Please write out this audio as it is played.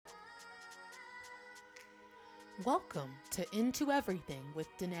Welcome to Into Everything with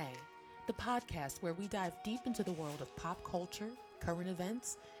Danae, the podcast where we dive deep into the world of pop culture, current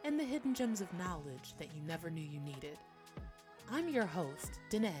events, and the hidden gems of knowledge that you never knew you needed. I'm your host,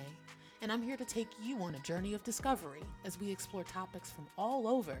 Danae, and I'm here to take you on a journey of discovery as we explore topics from all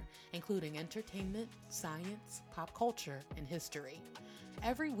over, including entertainment, science, pop culture, and history.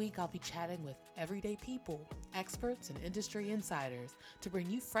 Every week I'll be chatting with everyday people, experts, and industry insiders to bring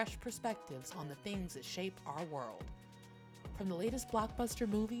you fresh perspectives on the things that shape our world. From the latest blockbuster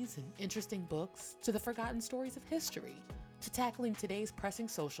movies and interesting books to the forgotten stories of history to tackling today's pressing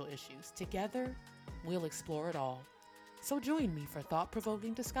social issues, together we'll explore it all. So join me for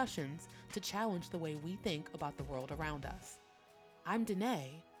thought-provoking discussions to challenge the way we think about the world around us. I'm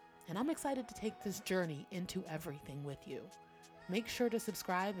Danae, and I'm excited to take this journey into everything with you. Make sure to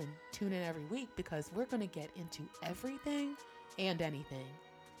subscribe and tune in every week because we're going to get into everything and anything,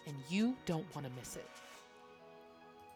 and you don't want to miss it.